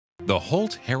The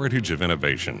Holt heritage of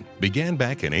innovation began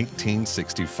back in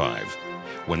 1865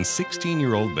 when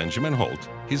 16-year-old Benjamin Holt,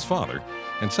 his father,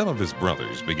 and some of his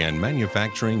brothers began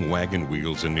manufacturing wagon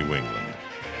wheels in New England.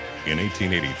 In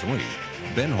 1883,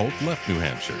 Ben Holt left New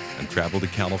Hampshire and traveled to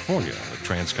California on the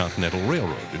Transcontinental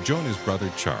Railroad to join his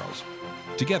brother Charles.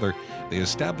 Together, they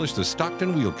established the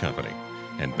Stockton Wheel Company,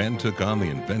 and Ben took on the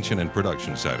invention and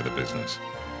production side of the business.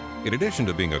 In addition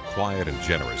to being a quiet and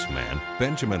generous man,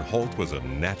 Benjamin Holt was a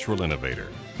natural innovator.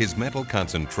 His mental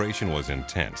concentration was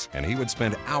intense, and he would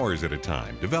spend hours at a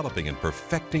time developing and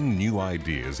perfecting new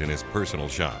ideas in his personal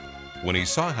shop. When he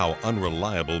saw how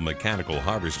unreliable mechanical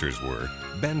harvesters were,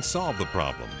 Ben solved the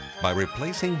problem by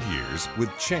replacing gears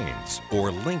with chains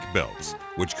or link belts,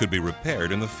 which could be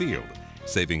repaired in the field,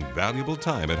 saving valuable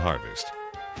time at harvest.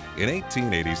 In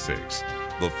 1886,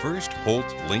 the first Holt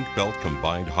link belt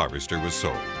combined harvester was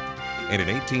sold. And in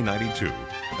 1892,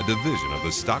 a division of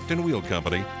the Stockton Wheel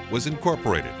Company was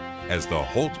incorporated as the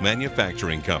Holt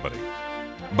Manufacturing Company.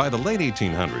 By the late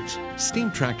 1800s,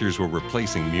 steam tractors were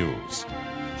replacing mules.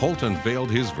 Holt unveiled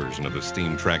his version of the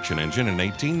steam traction engine in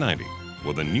 1890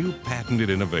 with a new patented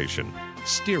innovation,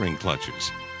 steering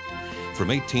clutches. From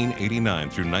 1889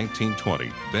 through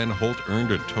 1920, Ben Holt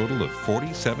earned a total of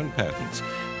 47 patents,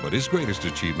 but his greatest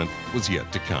achievement was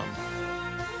yet to come.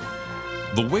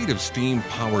 The weight of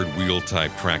steam-powered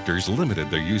wheel-type tractors limited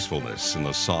their usefulness in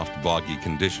the soft, boggy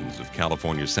conditions of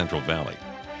California's Central Valley.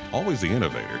 Always the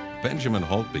innovator, Benjamin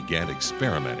Holt began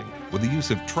experimenting with the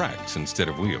use of tracks instead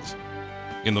of wheels.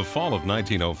 In the fall of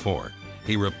 1904,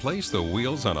 he replaced the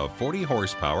wheels on a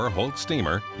 40-horsepower Holt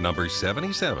steamer number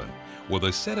 77 with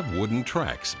a set of wooden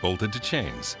tracks bolted to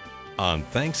chains. On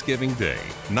Thanksgiving Day,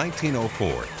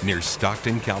 1904, near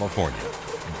Stockton, California,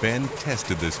 Ben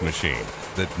tested this machine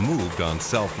that moved on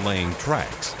self-laying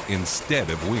tracks instead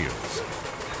of wheels.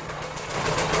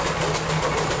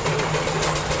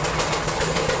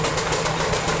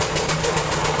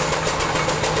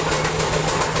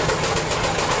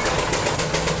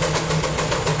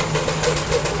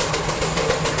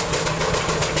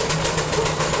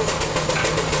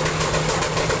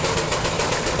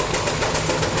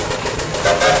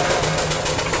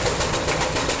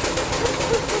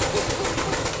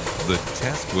 The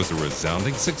test was a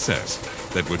resounding success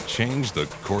that would change the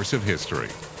course of history.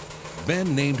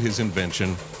 Ben named his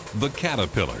invention the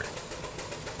Caterpillar.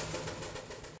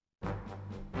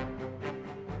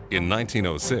 In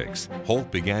 1906, Holt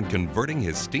began converting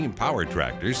his steam-powered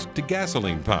tractors to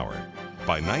gasoline power.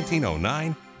 By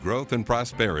 1909, growth and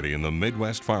prosperity in the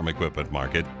Midwest farm equipment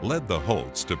market led the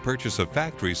Holts to purchase a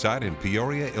factory site in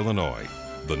Peoria, Illinois.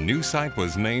 The new site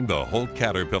was named the Holt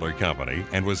Caterpillar Company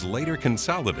and was later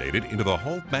consolidated into the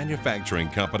Holt Manufacturing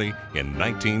Company in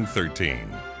 1913.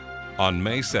 On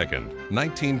May 2,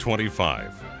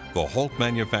 1925, the Holt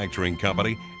Manufacturing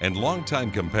Company and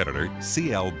longtime competitor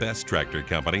CL Best Tractor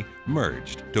Company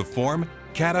merged to form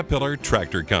Caterpillar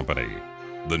Tractor Company.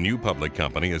 The new public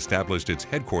company established its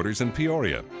headquarters in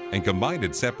Peoria and combined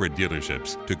its separate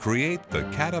dealerships to create the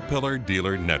Caterpillar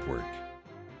Dealer Network.